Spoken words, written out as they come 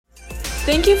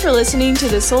Thank you for listening to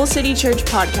the Soul City Church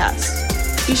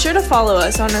podcast. Be sure to follow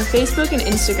us on our Facebook and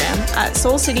Instagram at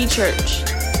Soul City Church.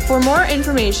 For more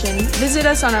information, visit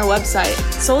us on our website,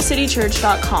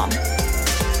 soulcitychurch.com.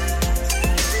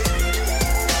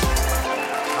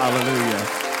 Hallelujah.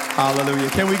 Hallelujah.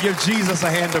 Can we give Jesus a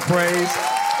hand of praise?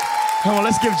 Come on,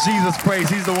 let's give Jesus praise.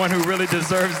 He's the one who really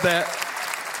deserves that.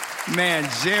 Man,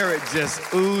 Jared just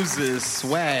oozes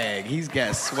swag. He's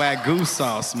got swag-goo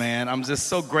sauce, man. I'm just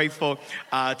so grateful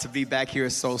to be back here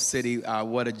at Soul City.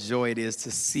 What a joy it is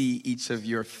to see each of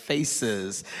your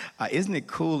faces. Isn't it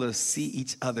cool to see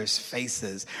each other's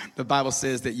faces? The Bible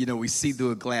says that, we see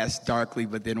through a glass darkly,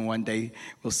 but then one day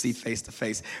we'll see face to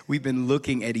face. We've been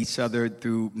looking at each other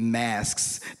through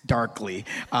masks darkly.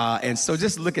 And so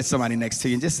just look at somebody next to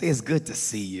you and just say, it's good to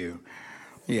see you.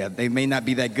 Yeah, they may not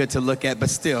be that good to look at, but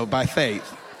still, by faith,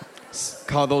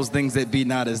 call those things that be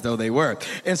not as though they were.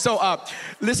 And so,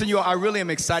 listen, you all, I really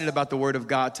am excited about the Word of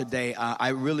God today. I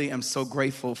really am so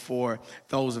grateful for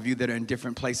those of you that are in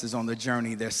different places on the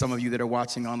journey. There's some of you that are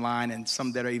watching online and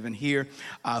some that are even here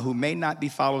who may not be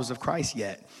followers of Christ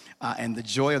yet. And the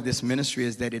joy of this ministry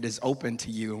is that it is open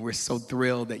to you. And we're so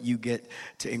thrilled that you get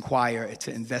to inquire,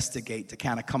 to investigate, to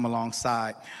kind of come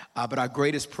alongside. But our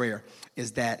greatest prayer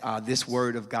is that this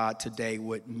word of God today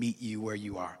would meet you where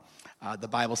you are. The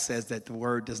Bible says that the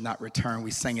word does not return.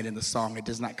 We sang it in the song. It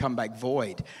does not come back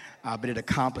void, but it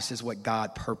accomplishes what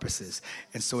God purposes.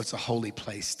 And so it's a holy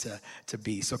place to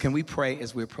be. So can we pray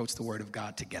as we approach the word of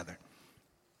God together?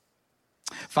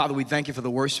 Father, we thank you for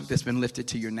the worship that's been lifted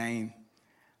to your name.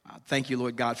 Thank you,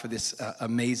 Lord God, for this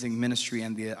amazing ministry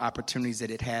and the opportunities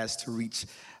that it has to reach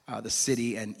the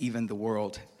city and even the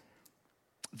world.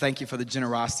 Thank you for the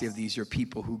generosity of these, your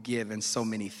people who give in so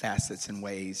many facets and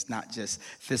ways, not just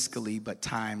fiscally, but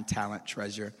time, talent,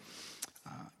 treasure.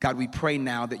 God, we pray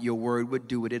now that your word would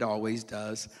do what it always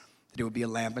does, that it would be a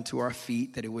lamp unto our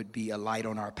feet, that it would be a light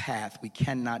on our path. We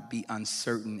cannot be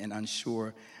uncertain and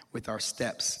unsure with our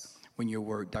steps when your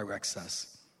word directs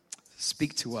us.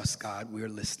 Speak to us, God. We are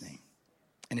listening.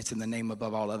 And it's in the name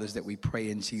above all others that we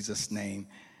pray in Jesus' name.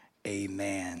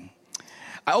 Amen.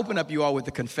 I open up you all with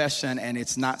a confession, and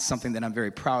it's not something that I'm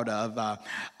very proud of.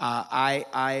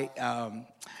 I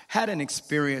had an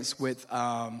experience with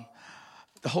the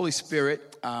Holy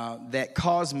Spirit that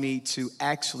caused me to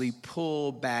actually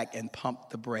pull back and pump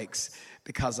the brakes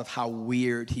because of how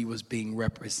weird he was being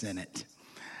represented.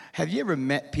 Have you ever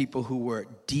met people who were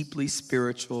deeply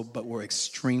spiritual but were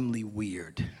extremely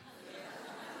weird?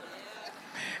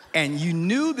 And you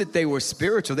knew that they were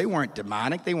spiritual. They weren't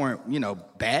demonic. They weren't,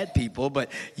 bad people. But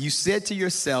you said to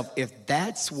yourself, if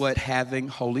that's what having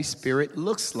Holy Spirit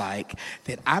looks like,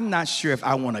 then I'm not sure if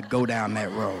I want to go down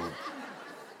that road.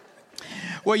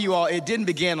 Well, you all, it didn't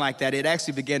begin like that. It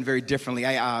actually began very differently.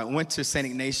 I went to St.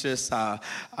 Ignatius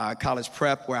College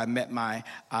Prep, where I met my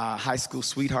high school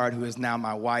sweetheart, who is now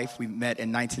my wife. We met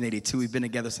in 1982. We've been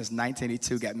together since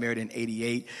 1982, got married in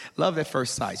 88. Love at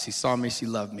first sight. She saw me, she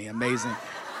loved me. Amazing.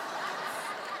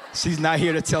 She's not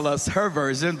here to tell us her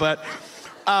version, but...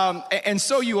 And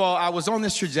so you all, I was on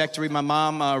this trajectory. My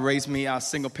mom raised me a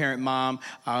single-parent mom.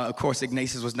 Of course,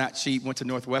 Ignatius was not cheap. Went to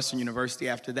Northwestern University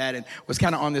after that and was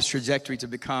kind of on this trajectory to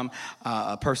become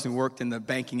a person who worked in the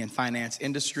banking and finance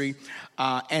industry.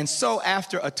 And so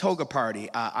after a toga party,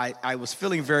 I was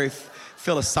feeling very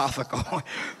philosophical.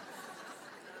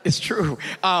 It's true.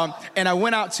 And I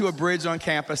went out to a bridge on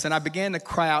campus, and I began to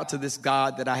cry out to this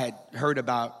God that I had heard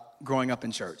about growing up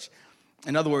in church.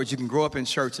 In other words, you can grow up in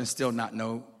church and still not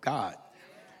know God.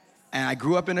 And I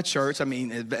grew up in a church. As a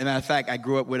matter of fact, I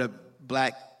grew up with a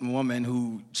black woman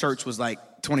who church was like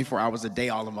 24 hours a day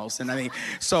almost. And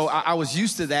so I was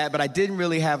used to that, but I didn't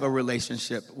really have a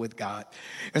relationship with God.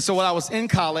 And so while I was in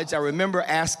college, I remember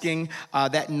asking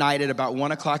that night at about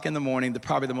 1 o'clock in the morning,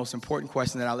 probably the most important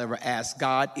question that I'll ever ask: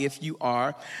 God, if you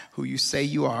are who you say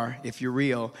you are, if you're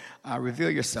real,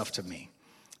 reveal yourself to me.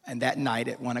 And that night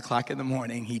at 1 o'clock in the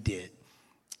morning, he did.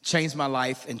 Changed my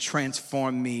life and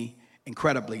transformed me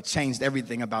incredibly, changed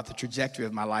everything about the trajectory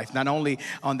of my life. Not only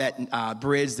on that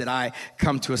bridge that I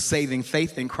come to a saving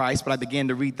faith in Christ, but I began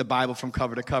to read the Bible from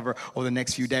cover to cover over the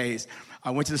next few days.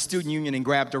 I went to the student union and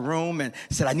grabbed a room and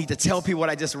said, I need to tell people what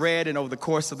I just read. And over the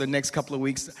course of the next couple of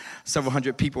weeks, several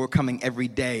hundred people were coming every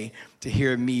day to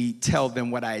hear me tell them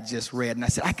what I had just read. And I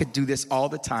said, I could do this all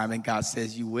the time. And God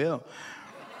says, you will.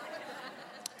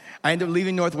 I ended up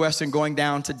leaving Northwestern, going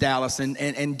down to Dallas.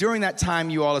 And during that time,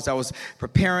 you all, as I was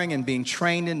preparing and being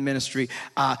trained in ministry,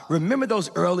 remember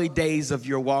those early days of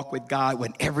your walk with God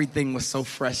when everything was so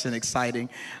fresh and exciting?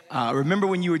 Remember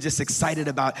when you were just excited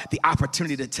about the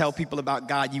opportunity to tell people about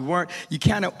God? You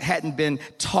kind of hadn't been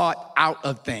taught out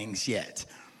of things yet.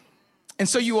 And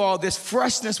so you all, this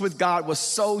freshness with God was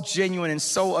so genuine and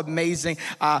so amazing.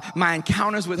 My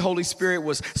encounters with Holy Spirit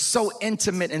was so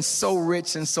intimate and so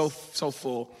rich and so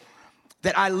full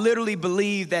that I literally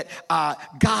believed that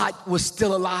God was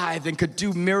still alive and could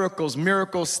do miracles.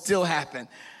 Miracles still happen.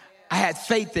 I had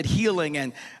faith that healing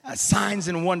and signs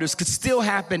and wonders could still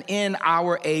happen in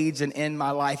our age and in my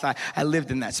life. I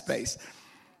lived in that space.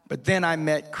 But then I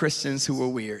met Christians who were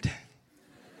weird.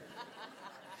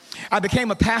 I became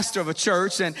a pastor of a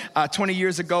church 20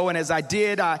 years ago, and as I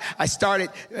did, I started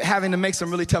having to make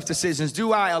some really tough decisions.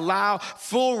 Do I allow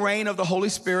full reign of the Holy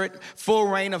Spirit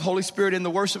in the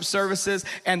worship services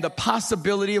and the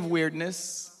possibility of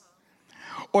weirdness?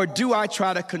 Or do I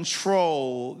try to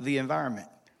control the environment?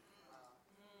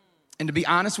 And to be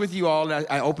honest with you all,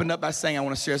 I opened up by saying I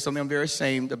want to share something I'm very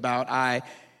ashamed about. I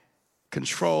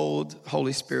controlled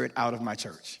Holy Spirit out of my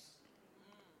church.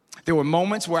 There were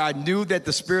moments where I knew that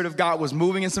the Spirit of God was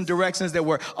moving in some directions that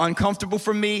were uncomfortable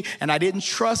for me, and I didn't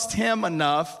trust him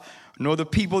enough, nor the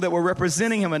people that were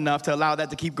representing him enough to allow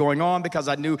that to keep going on, because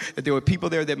I knew that there were people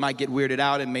there that might get weirded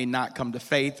out and may not come to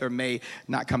faith or may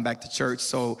not come back to church.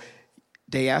 So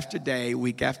day after day,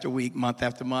 week after week, month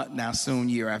after month, now soon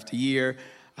year after year,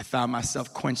 I found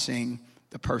myself quenching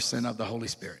the person of the Holy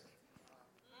Spirit.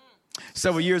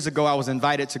 Several years ago, I was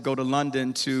invited to go to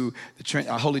London to the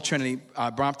Holy Trinity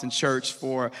Brompton Church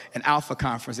for an Alpha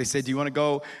conference. They said, do you want to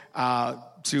go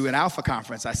to an Alpha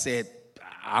conference? I said,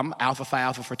 I'm Alpha Phi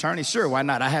Alpha fraternity. Sure, why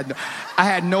not? I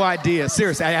had no idea.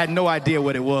 Seriously, I had no idea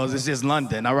what it was. It's just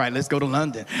London. All right, let's go to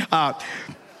London.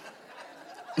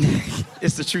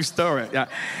 It's the true story. Yeah.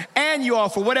 And you all,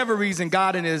 for whatever reason,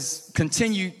 God in his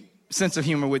continued sense of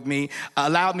humor with me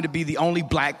allowed me to be the only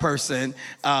black person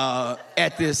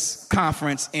at this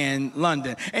conference in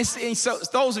London. And so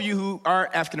those of you who are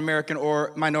African-American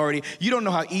or minority, you don't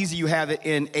know how easy you have it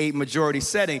in a majority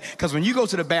setting, because when you go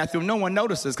to the bathroom, no one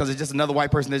notices because it's just another white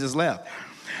person that just left.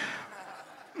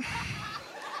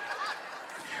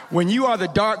 When you are the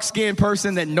dark-skinned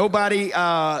person that nobody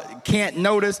can't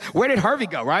notice, where did Harvey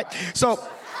go, right? So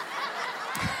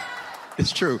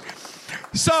it's true.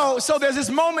 So there's this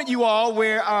moment, you all,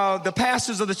 where the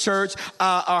pastors of the church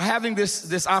are having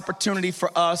this opportunity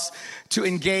for us to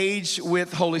engage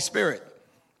with Holy Spirit.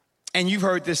 And you've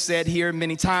heard this said here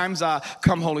many times,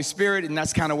 come Holy Spirit, and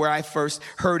that's kind of where I first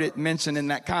heard it mentioned in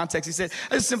that context. He said,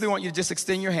 I just simply want you to just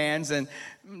extend your hands and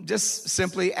just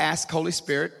simply ask Holy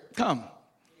Spirit, come.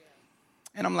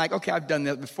 And I'm like, okay, I've done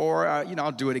that before,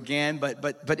 I'll do it again.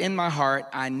 But in my heart,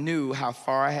 I knew how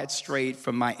far I had strayed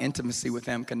from my intimacy with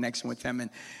him, connection with him. And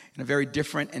in a very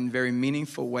different and very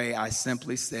meaningful way, I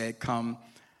simply said, come,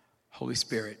 Holy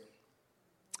Spirit.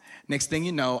 Next thing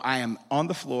you know, I am on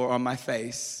the floor, on my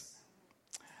face,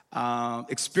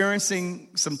 experiencing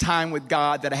some time with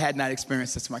God that I had not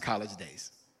experienced since my college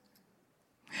days.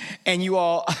 And you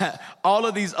all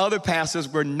of these other pastors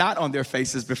were not on their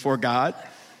faces before God,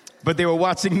 but they were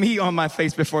watching me on my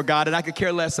face before God, and I could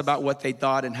care less about what they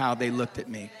thought and how they looked at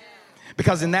me.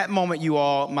 Because in that moment, you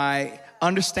all, my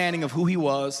understanding of who he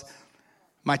was,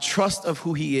 my trust of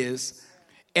who he is,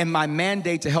 and my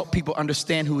mandate to help people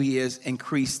understand who he is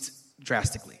increased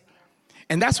drastically.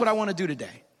 And that's what I want to do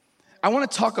today. I want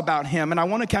to talk about him, and I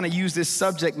want to kind of use this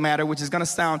subject matter, which is going to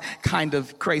sound kind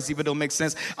of crazy, but it'll make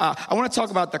sense. I want to talk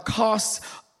about the cost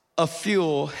of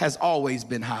fuel has always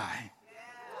been high.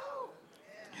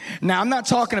 Now, I'm not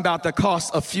talking about the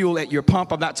cost of fuel at your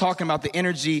pump. I'm not talking about the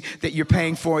energy that you're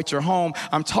paying for at your home.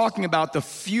 I'm talking about the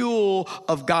fuel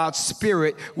of God's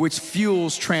Spirit, which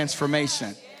fuels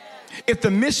transformation. If the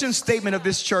mission statement of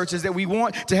this church is that we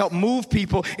want to help move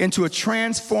people into a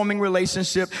transforming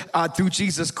relationship through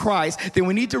Jesus Christ, then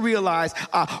we need to realize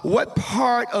what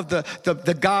part of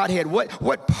the Godhead,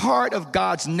 what part of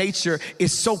God's nature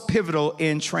is so pivotal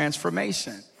in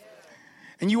transformation.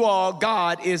 And you all,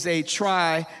 God is a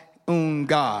triune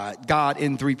God, God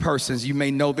in three persons. You may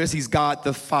know this. He's God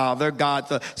the Father, God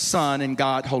the Son, and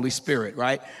God Holy Spirit,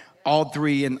 right? All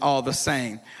three and all the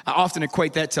same. I often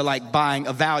equate that to like buying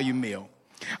a value meal.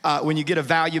 When you get a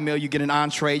value meal, you get an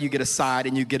entree, you get a side,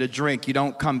 and you get a drink. You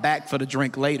don't come back for the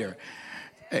drink later.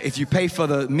 If you pay for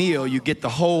the meal, you get the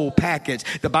whole package.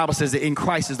 The Bible says that in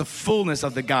Christ is the fullness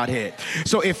of the Godhead.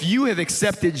 So if you have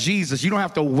accepted Jesus, you don't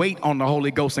have to wait on the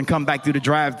Holy Ghost and come back through the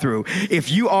drive-thru.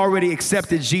 If you already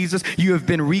accepted Jesus, you have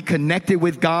been reconnected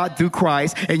with God through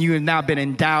Christ, and you have now been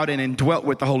endowed and indwelt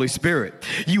with the Holy Spirit.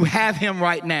 You have him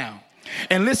right now.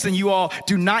 And listen, you all,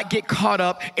 do not get caught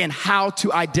up in how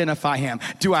to identify him.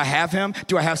 Do I have him?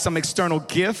 Do I have some external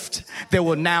gift that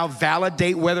will now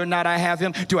validate whether or not I have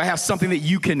him? Do I have something that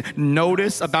you can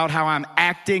notice about how I'm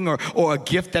acting, or a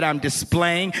gift that I'm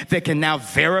displaying that can now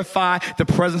verify the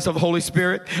presence of the Holy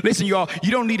Spirit? Listen, you all,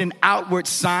 you don't need an outward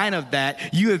sign of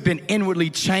that. You have been inwardly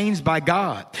changed by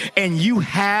God, and you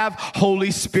have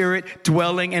Holy Spirit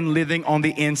dwelling and living on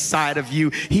the inside of you.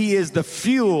 He is the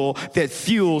fuel that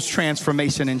fuels transformation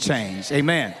and change.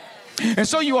 Amen. And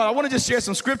so you all, I want to just share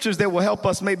some scriptures that will help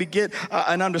us maybe get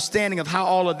an understanding of how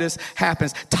all of this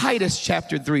happens. Titus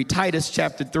chapter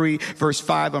 3, verse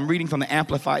 5. I'm reading from the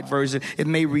Amplified Version. It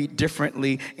may read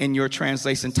differently in your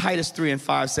translation. Titus 3 and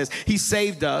 5 says, he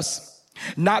saved us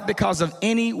not because of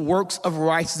any works of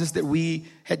righteousness that we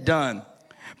had done,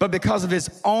 but because of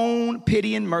his own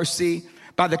pity and mercy,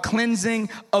 by the cleansing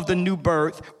of the new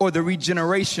birth, or the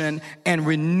regeneration and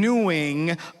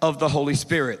renewing of the Holy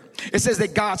Spirit. It says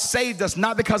that God saved us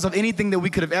not because of anything that we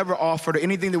could have ever offered or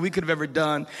anything that we could have ever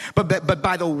done, but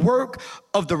by the work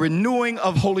of the renewing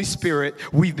of Holy Spirit,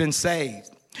 we've been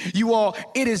saved. You all,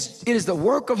 it is the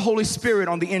work of Holy Spirit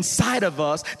on the inside of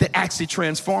us that actually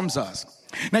transforms us.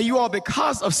 Now, you all,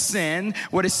 because of sin,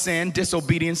 what is sin?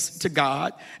 Disobedience to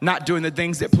God, not doing the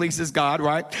things that pleases God,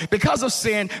 right? Because of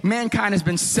sin, mankind has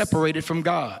been separated from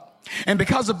God. And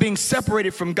because of being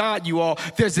separated from God, you all,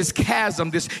 there's this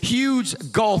chasm, this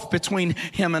huge gulf between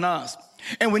him and us.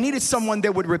 And we needed someone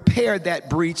that would repair that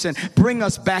breach and bring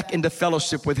us back into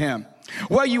fellowship with him.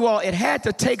 Well, you all, it had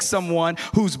to take someone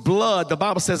whose blood, the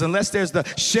Bible says, unless there's the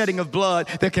shedding of blood,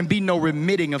 there can be no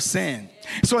remitting of sin.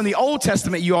 So in the Old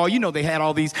Testament, you all, you know, they had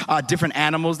all these different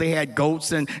animals. They had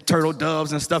goats and turtle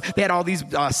doves and stuff. They had all these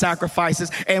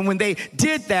sacrifices. And when they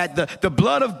did that, the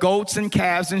blood of goats and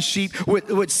calves and sheep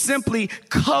would simply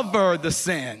cover the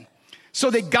sin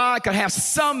so that God could have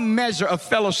some measure of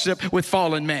fellowship with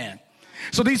fallen man.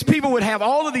 So these people would have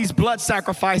all of these blood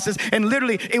sacrifices, and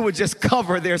literally it would just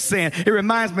cover their sin. It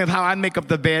reminds me of how I make up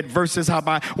the bed versus how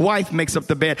my wife makes up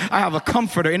the bed. I have a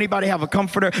comforter. Anybody have a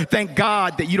comforter? Thank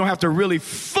God that you don't have to really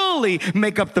fully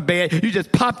make up the bed. You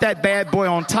just pop that bad boy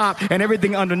on top and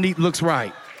everything underneath looks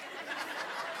right.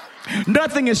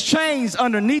 Nothing has changed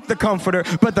underneath the comforter,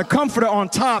 but the comforter on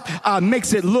top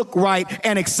makes it look right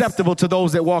and acceptable to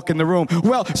those that walk in the room.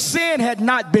 Well, sin had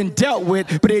not been dealt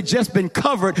with, but it had just been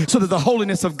covered so that the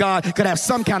holiness of God could have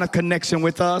some kind of connection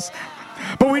with us.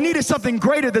 But we needed something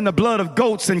greater than the blood of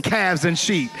goats and calves and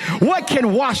sheep. What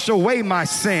can wash away my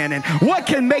sin? And what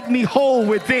can make me whole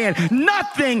within?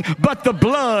 Nothing but the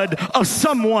blood of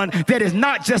someone that is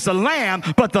not just a lamb,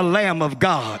 but the Lamb of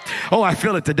God. Oh, I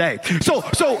feel it today.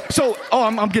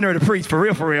 I'm getting ready to preach for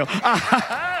real.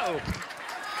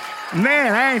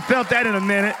 Man, I ain't felt that in a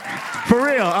minute. For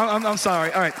real. I'm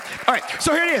sorry. All right.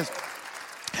 So here it is.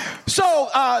 So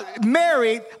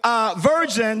Mary,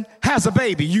 virgin, has a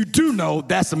baby. You do know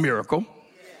that's a miracle,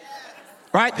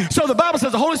 right? So the Bible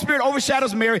says the Holy Spirit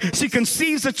overshadows Mary. She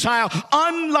conceives a child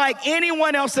unlike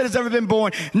anyone else that has ever been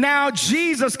born. Now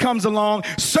Jesus comes along,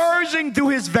 surging through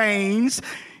his veins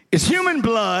is human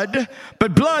blood,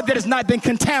 but blood that has not been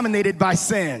contaminated by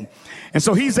sin. And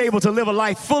so he's able to live a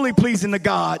life fully pleasing to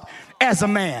God as a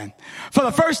man. For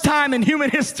the first time in human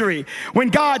history, when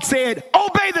God said,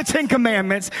 obey the 10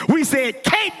 commandments, we said,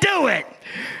 can't do it.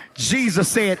 Jesus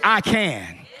said, I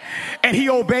can. And he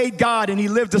obeyed God and he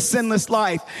lived a sinless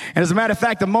life. And as a matter of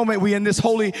fact, the moment we in this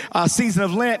holy season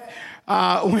of Lent,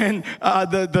 when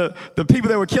the people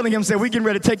that were killing him said, we getting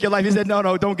ready to take your life. He said,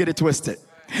 no, don't get it twisted.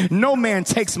 No man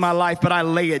takes my life, but I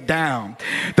lay it down.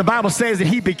 The Bible says that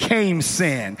he became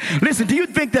sin. Listen, do you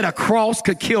think that a cross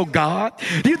could kill God?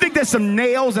 Do you think that some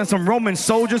nails and some Roman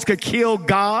soldiers could kill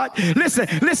God? Listen,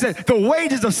 the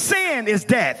wages of sin is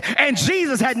death, and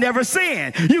Jesus had never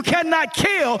sinned. You cannot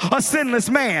kill a sinless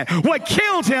man. What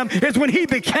killed him is when he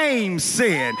became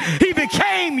sin. He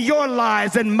became your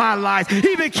lies and my lies.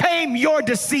 He became your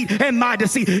deceit and my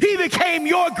deceit. He became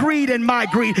your greed and my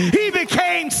greed. He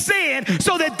became sin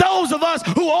so that those of us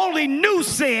who only knew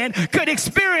sin could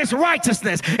experience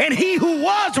righteousness. And he who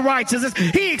was righteousness,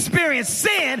 he experienced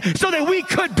sin so that we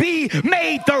could be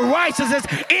made the righteousness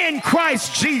in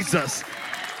Christ Jesus.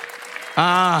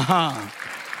 And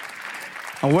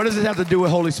what does it have to do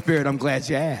with Holy Spirit? I'm glad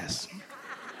you asked.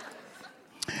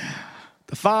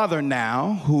 The Father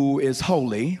now, who is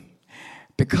holy,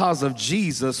 because of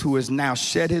Jesus, who has now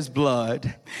shed his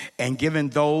blood and given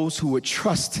those who would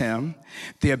trust him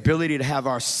the ability to have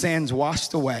our sins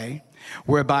washed away,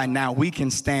 whereby now we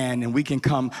can stand and we can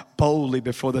come boldly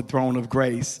before the throne of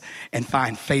grace and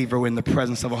find favor in the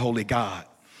presence of a holy God.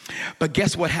 But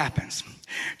guess what happens?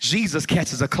 Jesus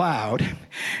catches a cloud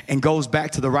and goes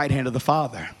back to the right hand of the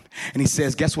Father. And he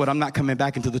says, guess what? I'm not coming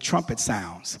back until the trumpet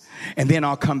sounds. And then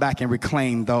I'll come back and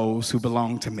reclaim those who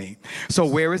belong to me. So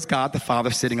where is God the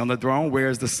Father sitting on the throne? Where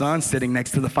is the Son sitting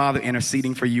next to the Father,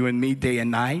 interceding for you and me day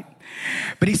and night?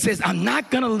 But he says, I'm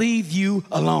not going to leave you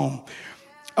alone.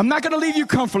 I'm not going to leave you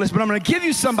comfortless, but I'm going to give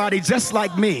you somebody just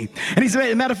like me. And he said,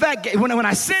 as a matter of fact, when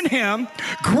I send him,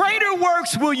 greater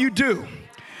works will you do.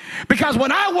 Because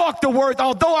when I walk the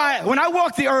earth, when I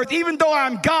walk the earth, even though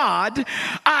I'm God,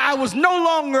 I was no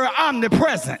longer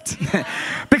omnipresent.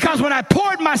 Because when I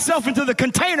poured myself into the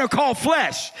container called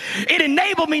flesh, it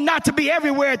enabled me not to be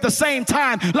everywhere at the same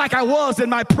time like I was in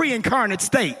my pre-incarnate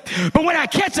state. But when I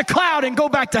catch a cloud and go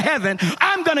back to heaven,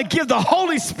 I'm going to give the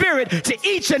Holy Spirit to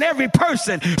each and every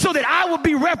person so that I will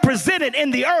be represented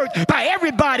in the earth by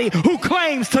everybody who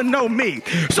claims to know me.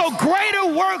 So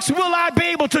greater works will I be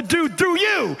able to do through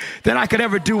you than I could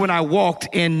ever do when I walked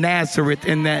in Nazareth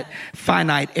in that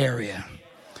finite area.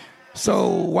 So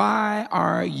why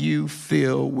are you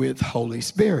filled with Holy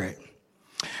Spirit?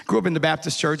 Grew up in the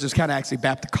Baptist church. It's kind of actually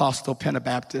Baptist-Costal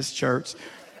Pentabaptist church.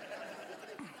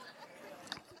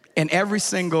 And every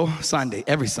Sunday,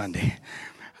 the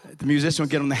musician would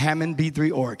get on the Hammond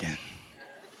B3 organ.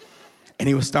 And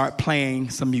he would start playing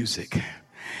some music.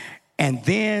 And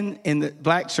then in the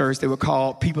black church, they would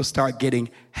call people start getting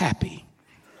happy.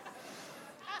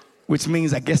 Which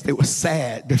means I guess they were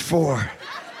sad before.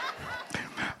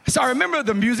 So I remember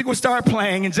the music would start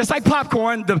playing, and just like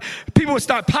popcorn, the people would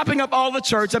start popping up all the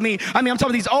church. I'm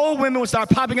talking these old women would start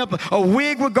popping up. A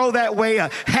wig would go that way, a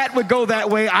hat would go that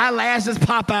way, eyelashes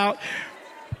pop out.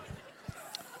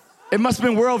 It must have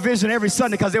been World Vision every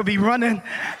Sunday because they'll be running.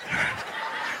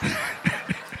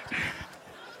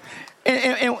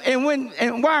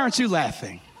 and why aren't you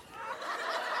laughing?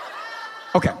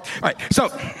 Okay, all right, So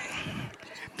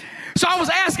I was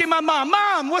asking my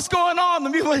mom, what's going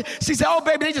on? She said, oh,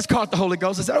 baby, they just caught the Holy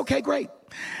Ghost. I said, okay, great.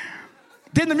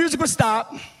 Then the music would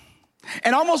stop.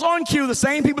 And almost on cue, the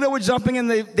same people that were jumping, and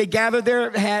they gathered their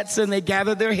hats and they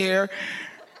gathered their hair.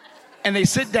 And they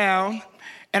sit down.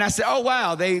 And I said, oh,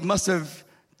 wow, they must have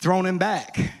thrown him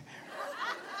back.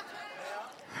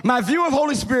 My view of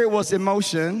Holy Spirit was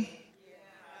emotion.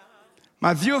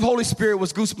 My view of Holy Spirit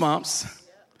was goosebumps.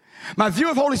 My view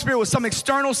of Holy Spirit was some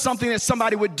external something that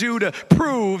somebody would do to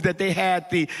prove that they had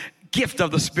the gift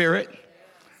of the Spirit.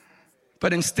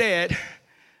 But instead,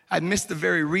 I missed the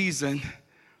very reason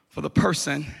for the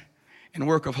person and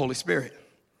work of Holy Spirit.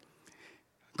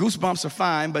 Goosebumps are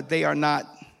fine, but they are not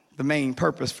the main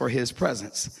purpose for his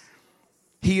presence.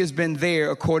 He has been there,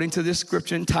 according to this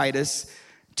scripture in Titus,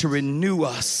 to renew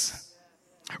us.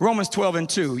 Romans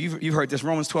 12:2, you've heard this,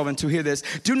 Romans 12:2, hear this.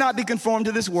 Do not be conformed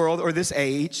to this world or this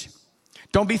age.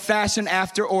 Don't be fashioned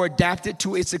after or adapted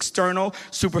to its external,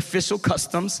 superficial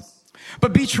customs,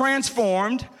 but be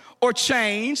transformed or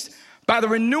changed by the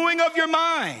renewing of your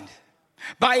mind,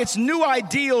 by its new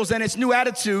ideals and its new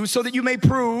attitudes, so that you may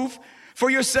prove for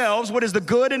yourselves what is the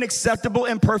good and acceptable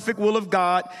and perfect will of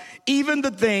God, even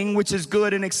the thing which is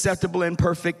good and acceptable and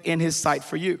perfect in his sight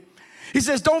for you. He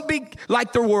says, don't be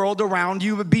like the world around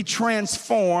you, but be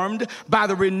transformed by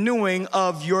the renewing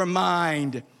of your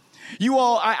mind. You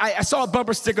all, I saw a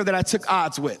bumper sticker that I took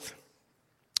odds with.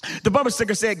 The bumper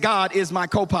sticker said, God is my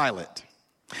co-pilot.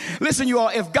 Listen, you all,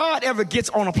 if God ever gets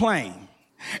on a plane,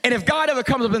 and if God ever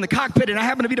comes up in the cockpit and I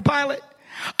happen to be the pilot,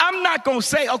 I'm not going to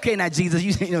say, okay, now, Jesus,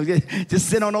 just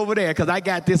sit on over there because I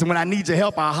got this, and when I need your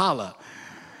help, I'll holler.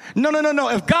 No.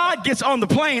 If God gets on the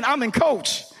plane, I'm in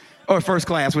coach. Or first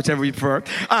class, whichever you prefer.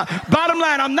 Bottom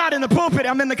line, I'm not in the pulpit.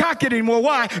 I'm in the cockpit anymore.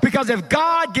 Why? Because if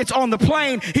God gets on the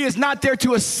plane, he is not there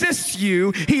to assist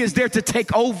you. He is there to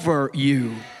take over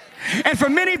you. And for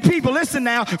many people, listen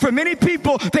now, for many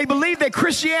people, they believe that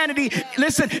Christianity,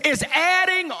 listen, is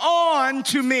adding on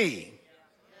to me.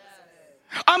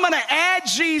 I'm going to add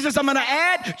Jesus. I'm going to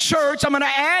add church. I'm going to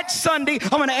add Sunday.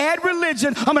 I'm going to add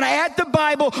religion. I'm going to add the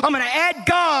Bible. I'm going to add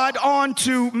God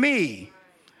onto me.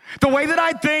 The way that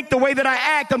I think, the way that I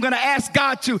act, I'm going to ask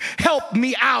God to help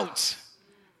me out.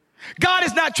 God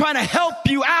is not trying to help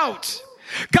you out.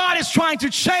 God is trying to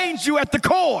change you at the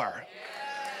core.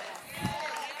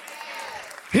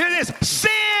 Here it is.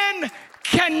 Sin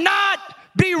cannot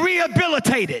be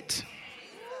rehabilitated.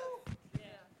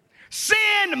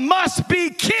 Sin must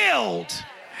be killed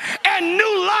and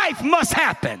new life must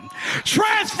happen.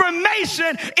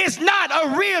 Transformation is not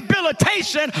a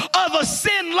rehabilitation of a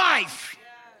sin life.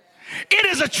 It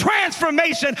is a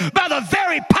transformation by the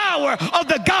very power of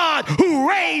the God who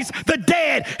raised the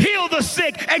dead, healed the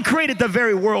sick, and created the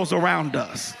very worlds around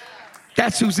us.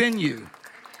 That's who's in you.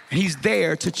 And he's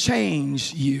there to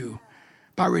change you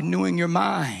by renewing your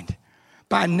mind,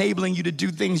 by enabling you to do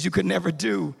things you could never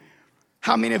do.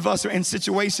 How many of us are in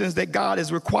situations that God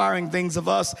is requiring things of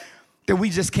us that we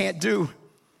just can't do?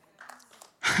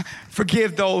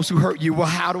 Forgive those who hurt you. Well,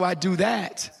 how do I do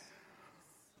that?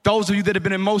 Those of you that have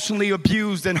been emotionally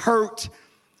abused and hurt,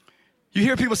 you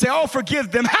hear people say, oh,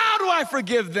 forgive them. How do I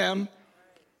forgive them?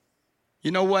 You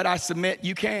know what? I submit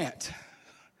you can't.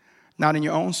 Not in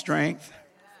your own strength.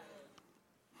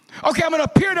 Okay, I'm going to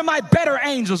appear to my better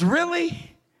angels.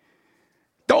 Really?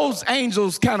 Those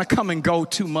angels kind of come and go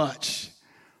too much.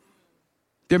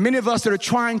 There are many of us that are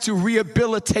trying to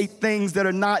rehabilitate things that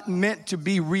are not meant to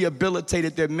be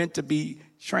rehabilitated. They're meant to be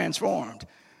transformed.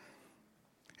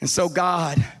 And so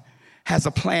God has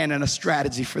a plan and a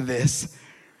strategy for this,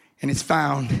 and it's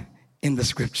found in the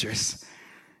scriptures.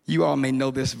 You all may know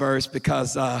this verse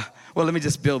because, let me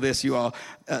just build this, you all.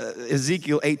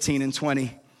 Ezekiel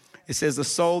 18:20, it says, the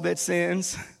soul that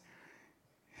sins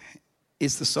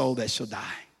is the soul that shall die.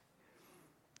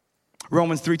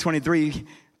 Romans 3:23,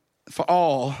 for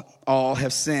all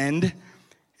have sinned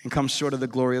and come short of the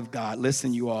glory of God.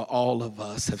 Listen, you all of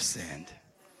us have sinned.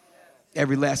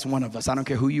 Every last one of us. I don't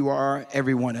care who you are.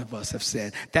 Every one of us have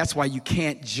sinned. That's why you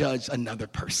can't judge another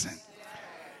person.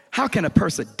 How can a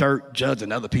piece of dirt judge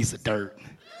another piece of dirt?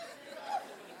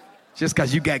 Just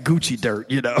because you got Gucci dirt,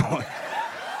 you know.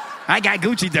 I got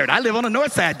Gucci dirt. I live on the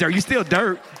north side dirt. You still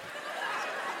dirt.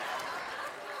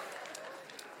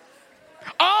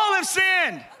 All have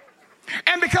sinned.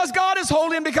 And because God is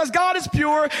holy and because God is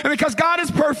pure and because God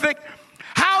is perfect,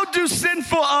 how do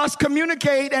sinful us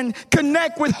communicate and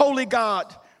connect with holy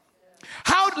God?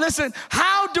 How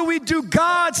do we do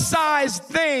God-sized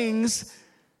things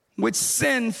with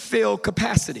sin-filled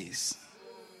capacities?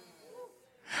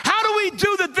 How do we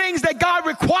do the things that God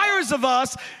requires of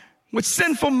us with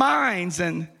sinful minds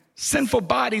and sinful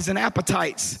bodies and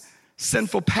appetites,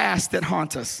 sinful past that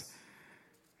haunt us?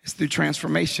 It's through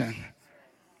transformation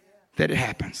that it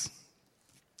happens.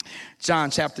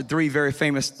 John chapter 3, very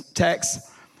famous text.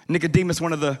 Nicodemus,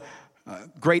 one of the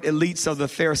great elites of the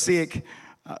Pharisaic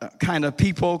kind of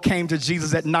people, came to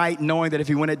Jesus at night knowing that if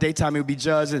he went at daytime, he would be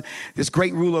judged. And this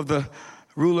great ruler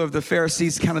of the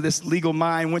Pharisees, kind of this legal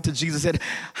mind, went to Jesus and said,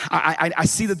 I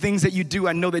see the things that you do.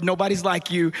 I know that nobody's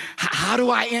like you. How do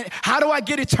I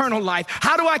get eternal life?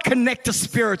 How do I connect to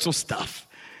spiritual stuff?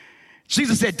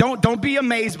 Jesus said, don't be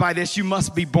amazed by this. You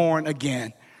must be born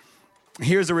again.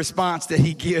 Here's a response that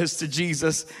he gives to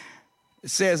Jesus. It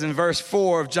says in verse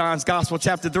 4 of John's Gospel,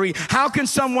 chapter 3, how can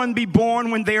someone be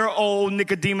born when they are old?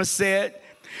 Nicodemus said.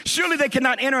 Surely they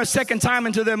cannot enter a second time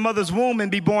into their mother's womb and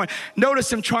be born.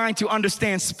 Notice him trying to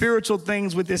understand spiritual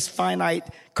things with this finite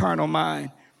carnal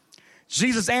mind.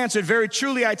 Jesus answered, very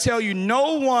truly, I tell you,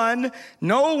 no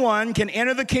one can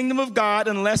enter the kingdom of God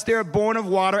unless they're born of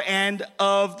water and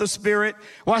of the Spirit.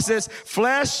 Watch this.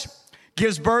 Flesh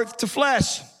gives birth to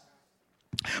flesh,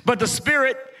 but the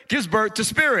Spirit gives birth to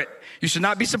spirit. You should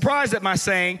not be surprised at my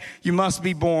saying, you must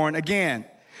be born again.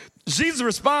 Jesus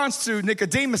responds to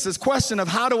Nicodemus's question of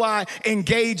how do I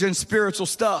engage in spiritual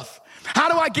stuff? How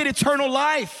do I get eternal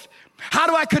life? How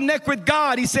do I connect with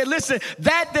God? He said, listen,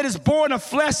 that is born of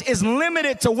flesh is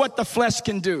limited to what the flesh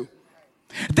can do.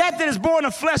 That is born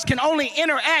of flesh can only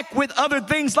interact with other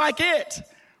things like it.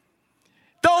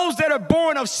 Those that are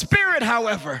born of spirit,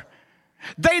 however,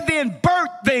 they then birth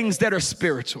things that are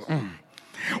spiritual.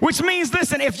 Which means,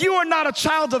 listen, if you are not a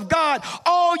child of God,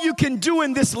 all you can do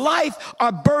in this life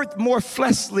are birth more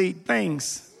fleshly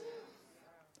things.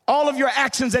 All of your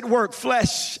actions at work,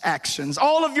 flesh actions.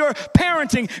 All of your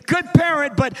parenting, good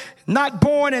parent, but not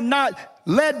born and not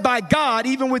led by God.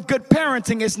 Even with good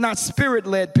parenting, it's not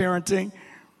spirit-led parenting.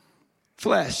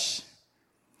 Flesh.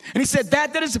 And he said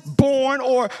that is born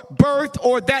or birth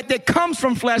or that comes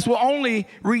from flesh will only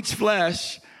reach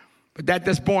flesh. But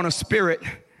that's born of spirit,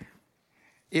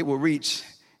 it will reach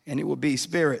and it will be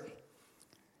spirit.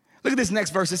 Look at this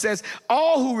next verse. It says,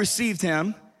 all who received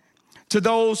him, to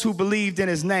those who believed in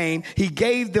his name, he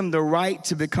gave them the right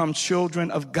to become children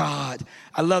of God.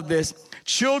 I love this.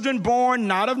 Children born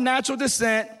not of natural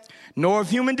descent, nor of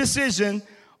human decision,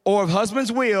 or of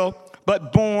husband's will,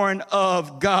 but born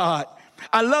of God.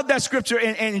 I love that scripture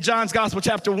in John's Gospel,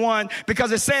 chapter 1,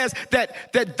 because it says that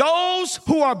those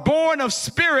who are born of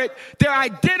spirit, their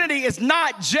identity is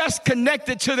not just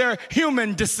connected to their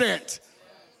human descent.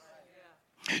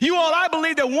 You all, I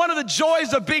believe that one of the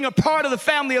joys of being a part of the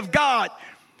family of God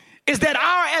is that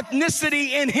our ethnicity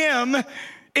in him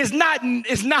is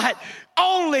not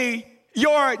only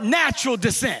your natural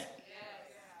descent.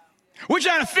 We're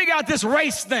trying to figure out this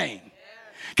race thing.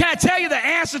 Can I tell you the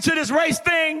answer to this race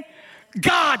thing?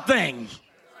 God thing.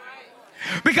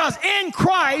 Because in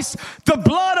Christ, the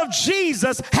blood of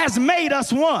Jesus has made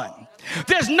us one.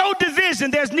 There's no division.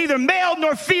 There's neither male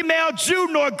nor female, Jew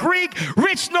nor Greek,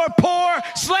 rich nor poor,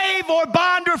 slave or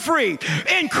bond or free.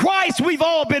 In Christ, we've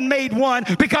all been made one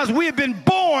because we have been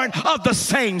born of the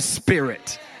same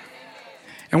Spirit.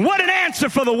 And what an answer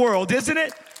for the world, isn't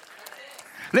it?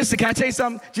 Listen, can I tell you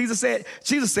something? Jesus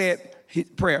said,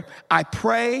 prayer, I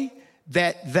pray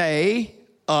that they,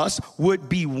 us, would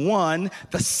be one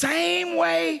the same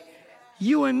way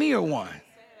you and me are one.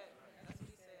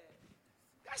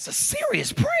 That's a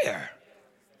serious prayer.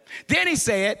 Then he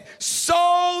said,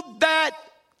 so that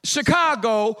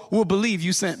Chicago will believe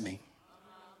you sent me.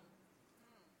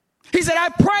 He said, I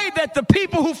pray that the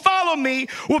people who follow me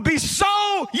will be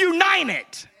so united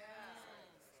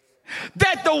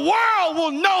that the world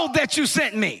will know that you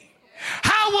sent me.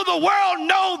 How will the world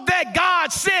know that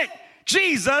God sent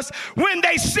Jesus when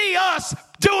they see us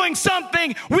doing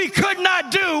something we could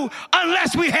not do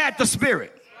unless we had the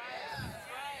Spirit?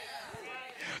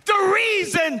 The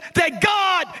reason that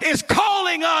God is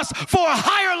calling us for a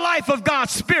higher life of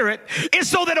God's Spirit is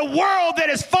so that a world that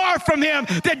is far from him,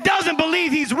 that doesn't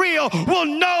believe he's real, will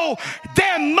know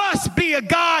there must be a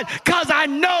God, because I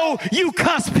know you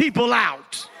cuss people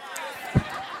out.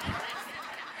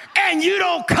 And you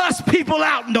don't cuss people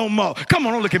out no more. Come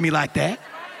on, don't look at me like that.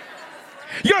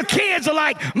 Your kids are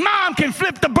like, Mom can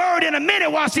flip the bird in a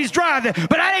minute while she's driving,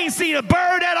 but I ain't seen a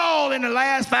bird at all in the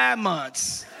last 5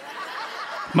 months.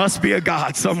 Must be a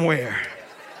God somewhere.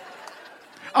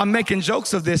 I'm making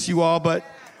jokes of this, you all, but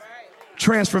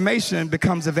transformation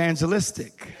becomes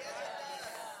evangelistic.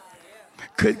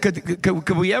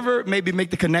 Could we ever maybe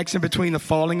make the connection between the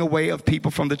falling away of people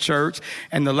from the church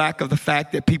and the lack of the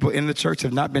fact that people in the church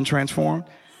have not been transformed?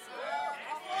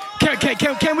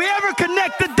 Can we ever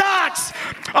connect the dots?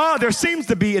 There seems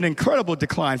to be an incredible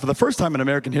decline. For the first time in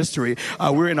American history,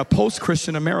 we're in a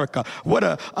post-Christian America. What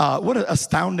an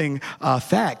astounding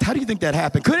fact. How do you think that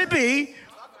happened? Could it be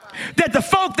that the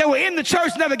folk that were in the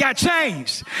church never got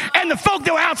changed, and the folk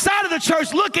that were outside of the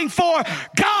church looking for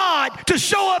God to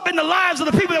show up in the lives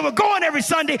of the people that were going every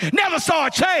Sunday never saw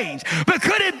a change? But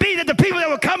could it be that the people that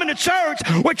were coming to church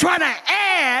were trying to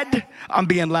add? I'm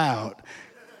being loud.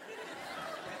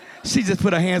 She just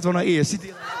put her hands on her ears. She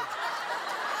did.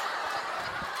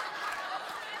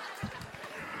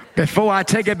 Before I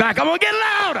take it back, I'm going to get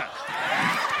louder.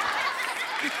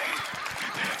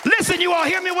 Listen, you all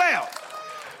hear me well.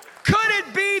 Could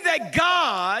it be that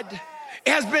God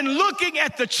has been looking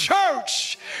at the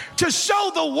church to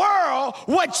show the world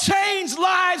what changed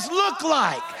lives look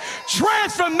like?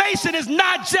 Transformation is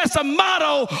not just a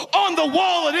motto on the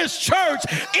wall of this church.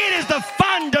 It is the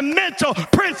fundamental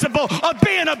principle of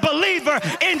being a believer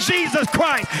in Jesus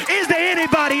Christ. Is there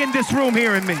anybody in this room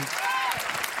hearing me?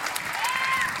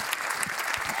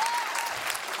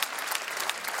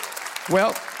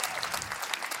 Well,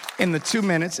 in the 2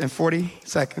 minutes and 40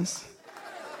 seconds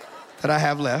that I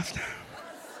have left,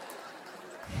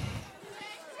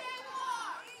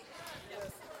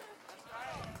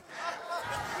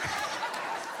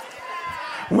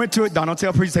 went to it. Don't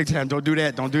tell preachers, take time. Don't do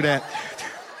that. Don't do that.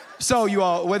 So you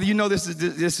all, whether you know this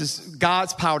is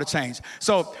God's power to change.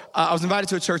 So I was invited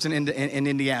to a church in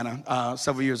Indiana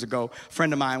several years ago. A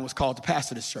friend of mine was called to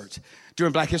pastor this church.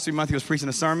 During Black History Month, he was preaching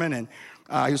a sermon, and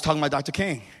he was talking about Dr.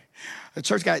 King. The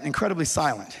church got incredibly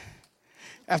silent.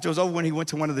 After it was over, when he went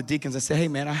to one of the deacons and said, hey,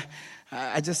 man,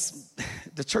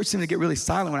 the church seemed to get really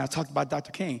silent when I talked about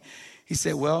Dr. King. He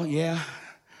said, well, yeah.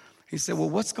 He said, well,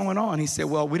 what's going on? He said,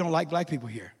 well, we don't like black people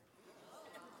here.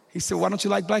 He said, why don't you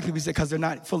like black people? He said, because they're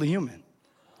not fully human.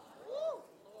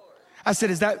 I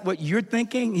said, is that what you're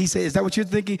thinking? He said, is that what you're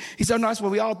thinking? He said, no, that's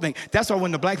what we all think. That's why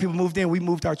when the black people moved in, we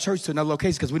moved our church to another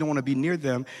location because we don't want to be near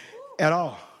them at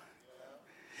all.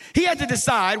 He had to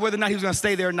decide whether or not he was going to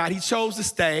stay there or not. He chose to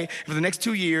stay for the next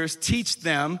 2 years, teach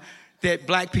them that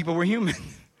black people were human.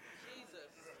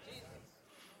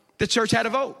 The church had a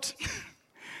vote.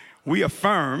 We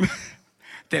affirm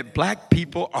that black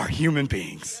people are human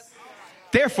beings.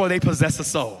 Therefore, they possess a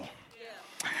soul.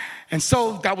 And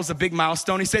so that was a big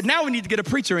milestone. He said, now we need to get a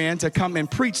preacher in to come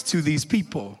and preach to these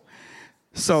people.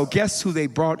 So guess who they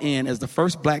brought in as the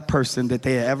first black person that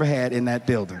they had ever had in that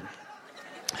building?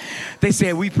 They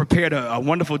said, we prepared a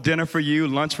wonderful dinner for you,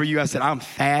 lunch for you. I said, I'm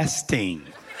fasting.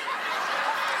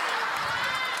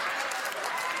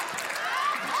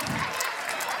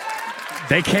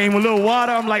 They came with a little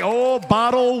water. I'm like, oh,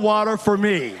 bottled water for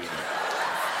me.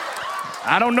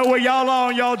 I don't know where y'all are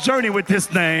on y'all journey with this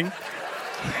thing.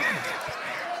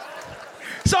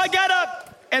 So I got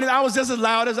up, and I was just as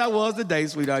loud as I was today,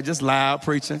 sweetheart, just loud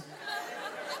preaching.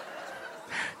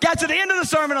 Got to the end of the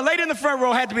sermon, a lady in the front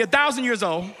row had to be 1,000 years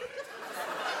old.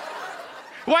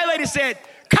 White lady said,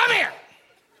 come here.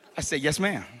 I said, yes,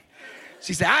 ma'am.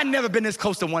 She said, I've never been this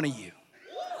close to one of you.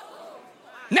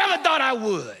 Never thought I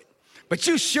would, but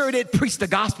you sure did preach the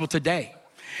gospel today.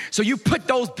 So you put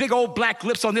those big old black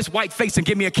lips on this white face and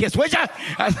give me a kiss, would ya?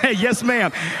 I said, yes,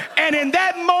 ma'am. And in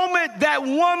that moment, that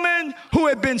woman who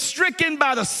had been stricken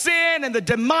by the sin and the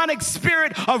demonic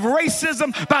spirit of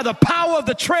racism, by the power of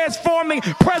the transforming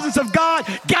presence of God,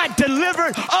 got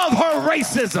delivered of her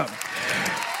racism.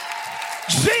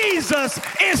 Jesus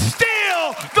is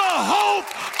still the hope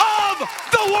of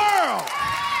the world.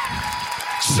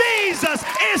 Jesus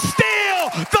is still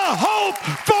the hope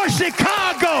for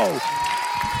Chicago.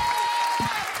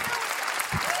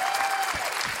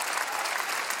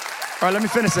 All right, let me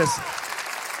finish this.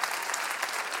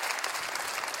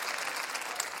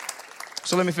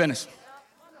 So let me finish.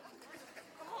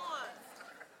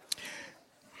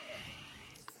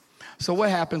 So what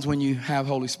happens when you have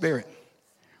Holy Spirit?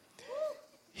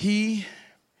 He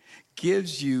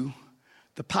gives you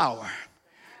the power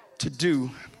to do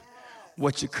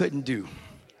what you couldn't do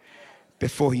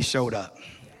before he showed up.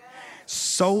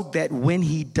 So that when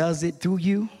he does it through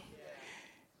you,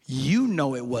 you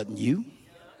know it wasn't you.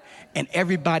 And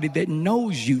everybody that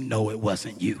knows you know it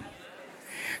wasn't you.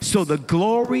 So the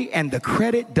glory and the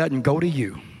credit doesn't go to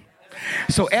you.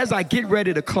 So as I get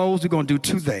ready to close, we're going to do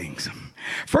two things.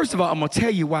 First of all, I'm going to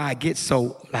tell you why I get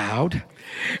so loud.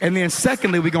 And then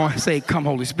secondly, we're going to say, come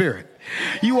Holy Spirit.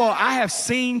 You all, I have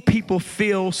seen people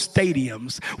fill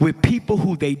stadiums with people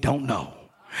who they don't know.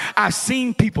 I've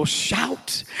seen people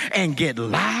shout and get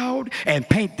loud and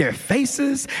paint their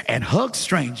faces and hug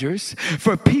strangers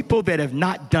for people that have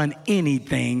not done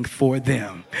anything for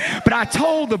them. But I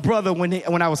told the brother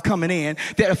when I was coming in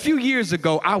that a few years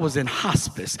ago I was in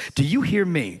hospice. Do you hear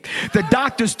me? The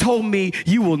doctors told me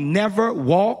you will never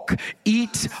walk,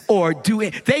 eat, or do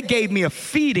it. They gave me a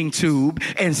feeding tube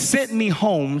and sent me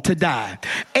home to die.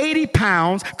 80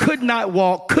 pounds, could not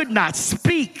walk, could not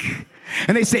speak.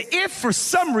 And they say, if for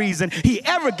some reason he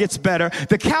ever gets better,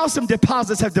 the calcium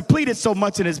deposits have depleted so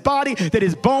much in his body that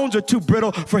his bones are too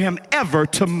brittle for him ever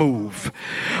to move.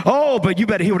 Oh, but you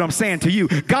better hear what I'm saying to you.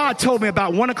 God told me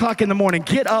about 1 o'clock in the morning,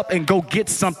 get up and go get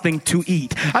something to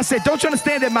eat. I said, don't you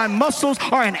understand that my muscles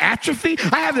are in atrophy?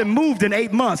 I haven't moved in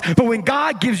 8 months. But when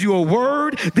God gives you a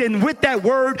word, then with that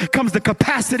word comes the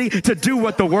capacity to do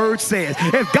what the word says.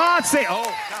 If God said,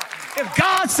 if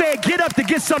God said, get up to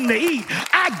get something to eat,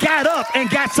 I got up and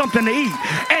got something to eat.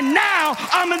 And now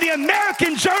I'm in the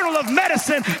American Journal of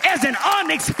Medicine as an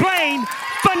unexplained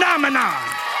phenomenon.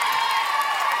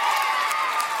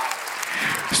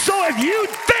 So if you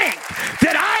think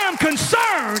that I am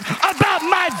concerned about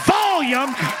my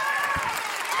volume,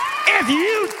 if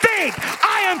you think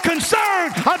I am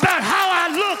concerned about how I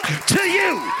look to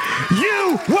you,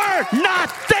 you were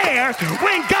not there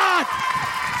when God...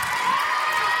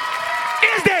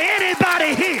 Is there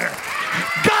anybody here?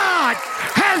 God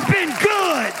has been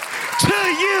good to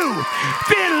you.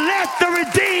 Then let the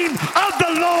redeemed of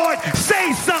the Lord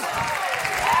say something.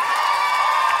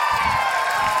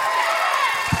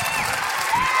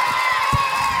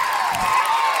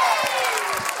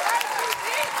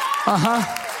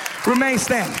 Remain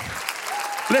standing.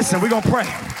 Listen, we're going to pray.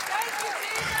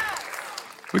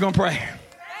 We're going to pray.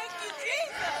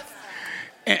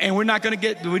 And we're not going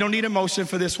to we don't need emotion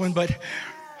for this one, but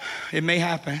it may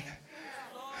happen.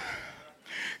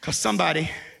 Because somebody,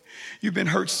 you've been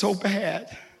hurt so bad.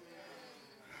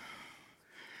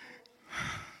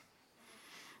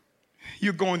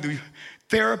 You're going through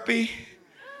therapy.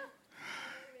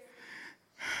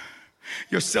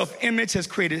 Your self-image has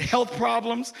created health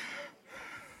problems.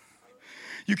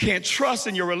 You can't trust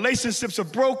and your relationships are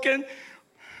broken.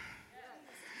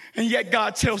 And yet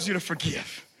God tells you to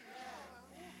forgive.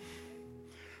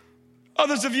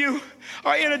 Others of you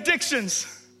are in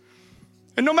addictions.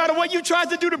 And no matter what you tried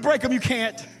to do to break them, you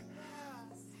can't.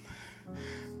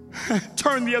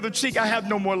 Turn the other cheek, I have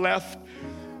no more left.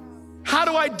 How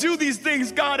do I do these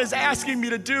things God is asking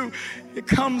me to do? It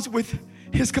comes with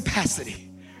his capacity.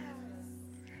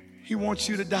 He wants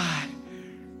you to die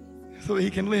so that he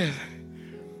can live.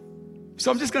 So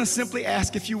I'm just going to simply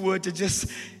ask if you would to just,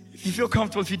 if you feel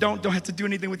comfortable, if you don't have to do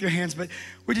anything with your hands, but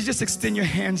would you just extend your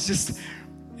hands just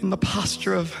in the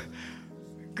posture of,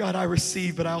 God, I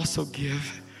receive, but I also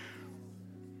give.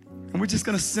 And we're just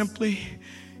going to simply,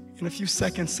 in a few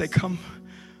seconds say, come,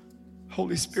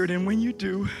 Holy Spirit. And when you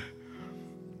do,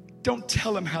 don't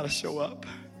tell him how to show up.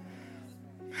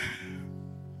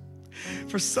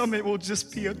 For some, it will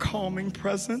just be a calming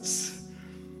presence.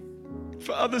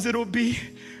 For others, it'll be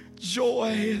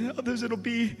joy. And others, it'll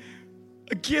be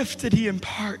a gift that he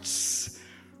imparts,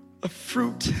 a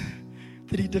fruit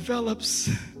that he develops.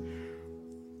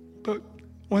 But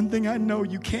one thing I know,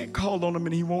 you can't call on him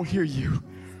and he won't hear you.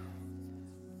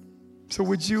 So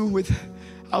would you, with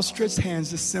outstretched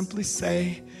hands, just simply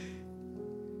say,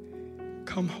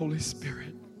 come, Holy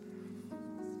Spirit.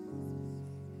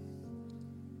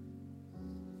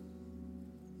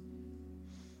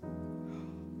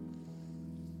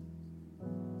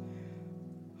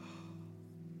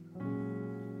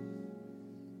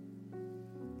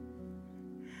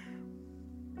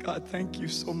 God, thank you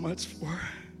so much for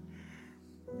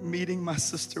meeting my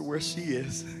sister where she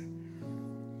is.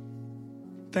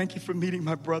 Thank you for meeting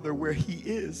my brother where he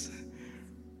is.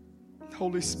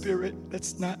 Holy Spirit,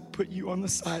 let's not put you on the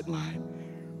sideline.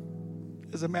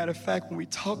 As a matter of fact, when we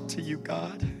talk to you,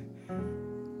 God,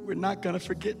 we're not going to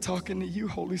forget talking to you,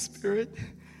 Holy Spirit.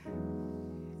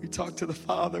 We talk to the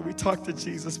Father, we talk to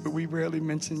Jesus, but we rarely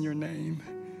mention your name.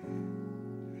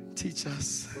 Teach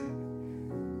us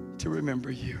to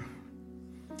remember you.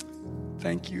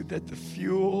 Thank you that the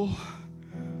fuel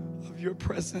of your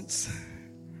presence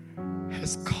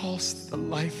has cost the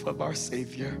life of our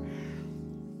Savior.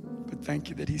 But thank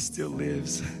you that he still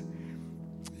lives.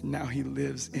 And now he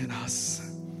lives in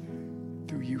us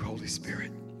through you, Holy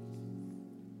Spirit.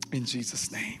 In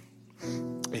Jesus' name,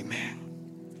 amen.